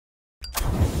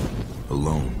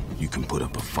Alone, you can put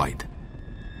up a fight.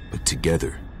 But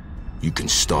together, you can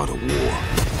start a war.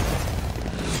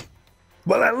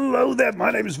 Well, hello there, my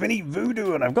name is Vinny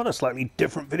Voodoo, and I've got a slightly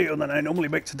different video than I normally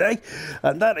make today,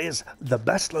 and that is the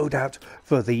best loadout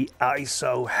for the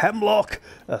ISO Hemlock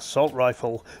assault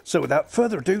rifle. So without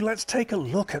further ado, let's take a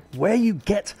look at where you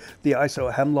get the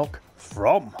ISO Hemlock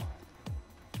from.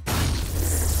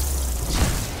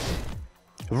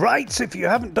 Right, if you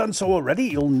haven't done so already,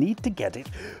 you'll need to get it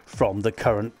from the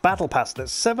current battle pass.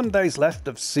 There's 7 days left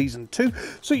of season 2,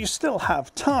 so you still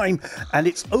have time, and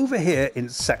it's over here in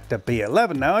sector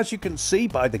B11. Now, as you can see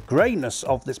by the greyness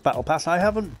of this battle pass, I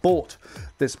haven't bought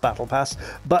this battle pass,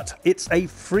 but it's a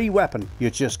free weapon. You're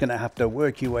just going to have to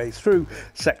work your way through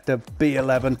sector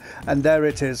B11, and there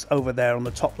it is over there on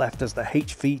the top left as the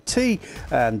HVT,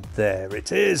 and there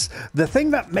it is. The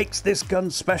thing that makes this gun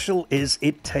special is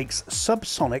it takes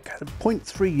subsonic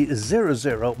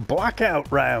 .300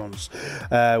 blackout rounds,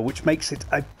 which makes it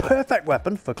a perfect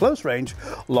weapon for close range,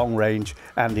 long range,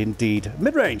 and indeed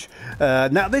mid-range.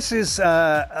 Now, this is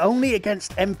only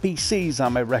against NPCs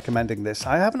I'm recommending this.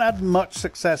 I haven't had much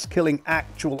success killing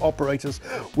actual operators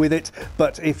with it,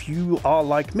 but if you are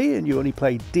like me and you only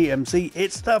play DMZ,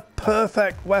 it's the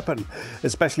perfect weapon,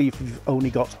 especially if you've only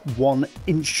got one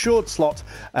insured slot,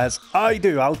 as I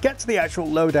do. I'll get to the actual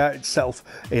loadout itself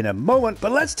in a moment,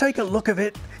 but let's take a look at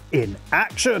it in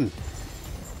action.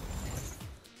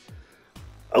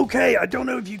 Okay, I don't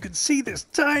know if you can see this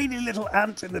tiny little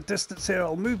ant in the distance here.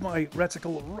 I'll move my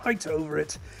reticle right over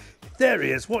it. There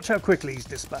he is. Watch how quickly he's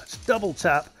dispatched. Double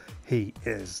tap. He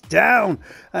is down.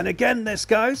 And again, this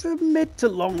guy's a mid to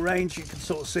long range. You can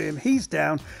sort of see him. He's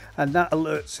down, and that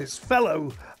alerts his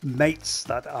fellow mates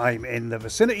that I'm in the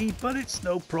vicinity, but it's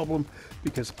no problem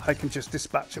because I can just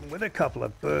dispatch him with a couple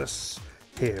of bursts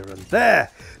here and there.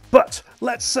 But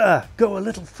let's go a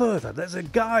little further. There's a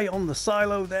guy on the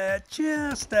silo there,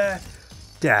 just there,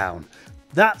 down.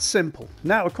 That's simple.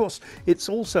 Now, of course, it's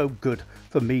also good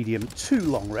for medium to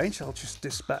long range. I'll just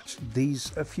dispatch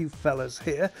these a few fellas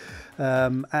here,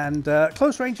 and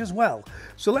close range as well.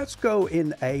 So let's go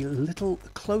in a little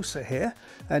closer here,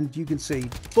 and you can see,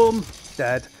 boom,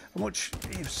 dead. And watch,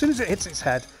 as soon as it hits its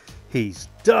head, he's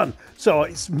done. So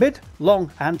it's mid,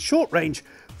 long, and short range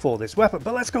for this weapon,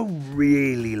 but let's go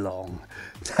really long.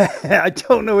 I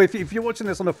don't know if you're watching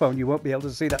this on a phone, you won't be able to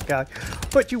see that guy,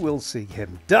 but you will see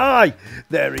him die.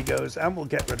 There he goes, and we'll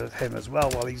get rid of him as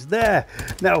well while he's there.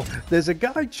 Now, there's a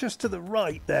guy just to the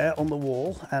right there on the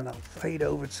wall, and I'll fade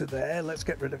over to there. Let's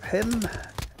get rid of him.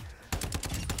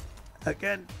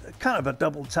 Again, kind of a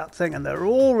double tap thing, and they're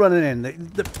all running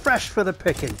in. They're fresh for the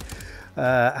picking.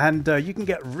 And you can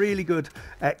get really good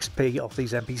XP off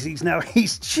these NPCs. Now,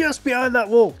 he's just behind that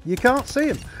wall. You can't see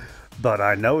him, but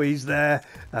I know he's there,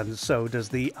 and so does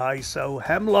the ISO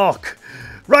Hemlock.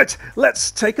 Right, let's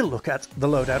take a look at the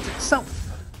loadout itself.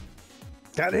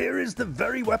 And here is the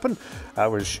very weapon I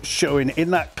was showing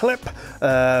in that clip,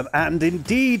 and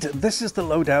indeed this is the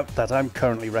loadout that I'm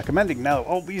currently recommending. Now,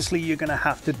 obviously you're going to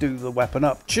have to do the weapon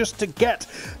up. Just to get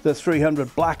the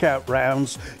 300 blackout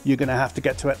rounds, you're going to have to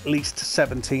get to at least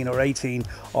 17 or 18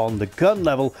 on the gun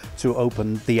level to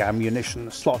open the ammunition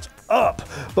slot up.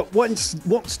 But once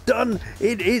done,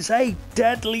 it is a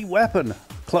deadly weapon.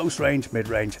 Close range,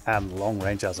 mid-range, and long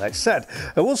range, as I said.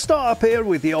 And we'll start up here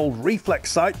with the old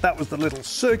reflex sight. That was the little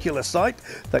circular sight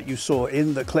that you saw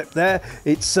in the clip there.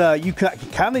 It's you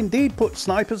can indeed put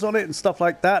snipers on it and stuff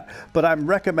like that, but I'm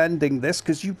recommending this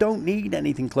because you don't need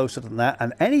anything closer than that,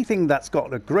 and anything that's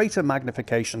got a greater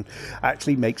magnification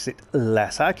actually makes it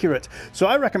less accurate. So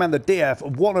I recommend the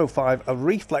DF105, a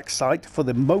reflex sight for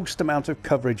the most amount of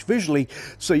coverage visually,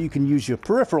 so you can use your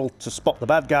peripheral to spot the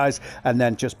bad guys and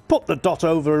then just put the dot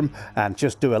over them and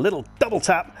just do a little double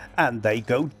tap and they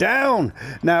go down.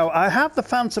 Now, I have the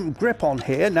Phantom grip on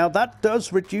here. Now, that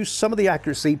does reduce some of the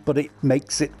accuracy, but it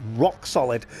makes it rock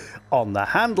solid on the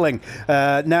handling.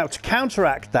 Now, to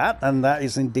counteract that, and that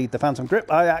is indeed the Phantom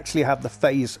grip, I actually have the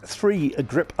Phase 3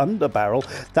 grip under barrel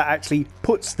that actually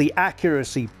puts the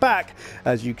accuracy back,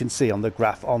 as you can see on the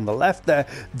graph on the left there,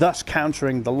 thus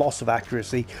countering the loss of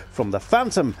accuracy from the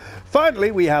Phantom. Finally,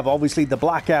 we have obviously the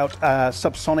blackout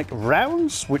subsonic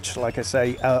rounds, which, like I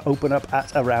say, open up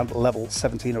at around level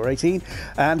 17 or 18,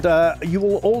 and you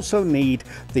will also need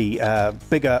the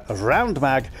bigger round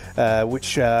mag,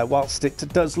 which whilst it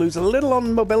does lose a little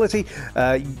on mobility,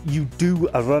 you do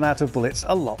run out of bullets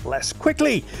a lot less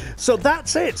quickly. So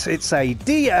that's it. It's a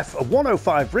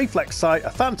DF105 reflex sight, a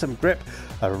Phantom grip,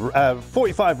 a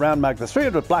 45 round mag, the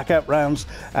 300 blackout rounds,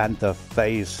 and the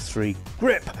phase 3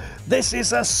 grip. This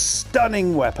is a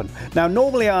stunning weapon. Now,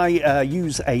 normally I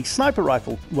use a sniper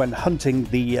rifle when hunting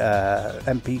the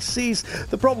NPCs.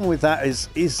 The problem with that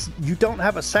is you don't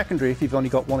have a secondary if you've only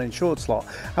got one in short slot,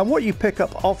 and what you pick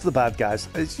up off the bad guys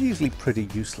is usually pretty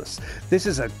useless. This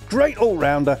is a great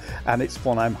all-rounder, and it's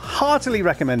one I'm heartily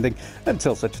recommending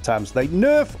until such a time as they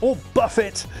nerf or buff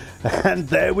it. And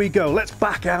there we go. Let's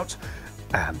back out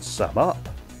and sum up.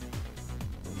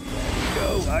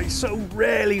 I so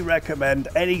rarely recommend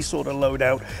any sort of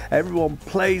loadout. Everyone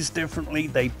plays differently.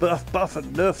 They buff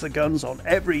and nerf the guns on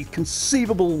every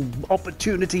conceivable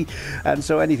opportunity, and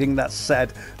so anything that's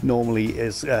said normally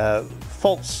is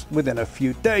false within a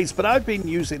few days. But I've been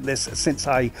using this since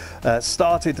I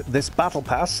started this battle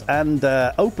pass and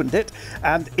opened it,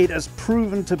 and it has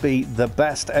proven to be the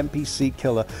best NPC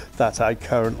killer that I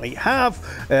currently have,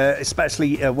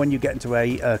 especially when you get into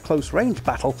a close range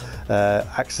battle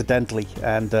accidentally.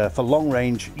 And for long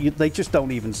range, they just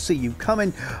don't even see you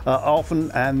coming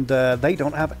often, and they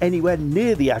don't have anywhere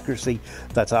near the accuracy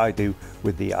that I do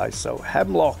with the ISO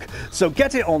Hemlock. So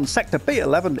get it on Sector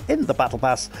B11 in the Battle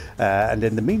Pass, and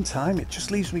in the meantime, it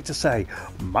just leaves me to say,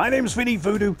 my name's Vinny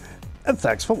Voodoo, and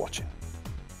thanks for watching.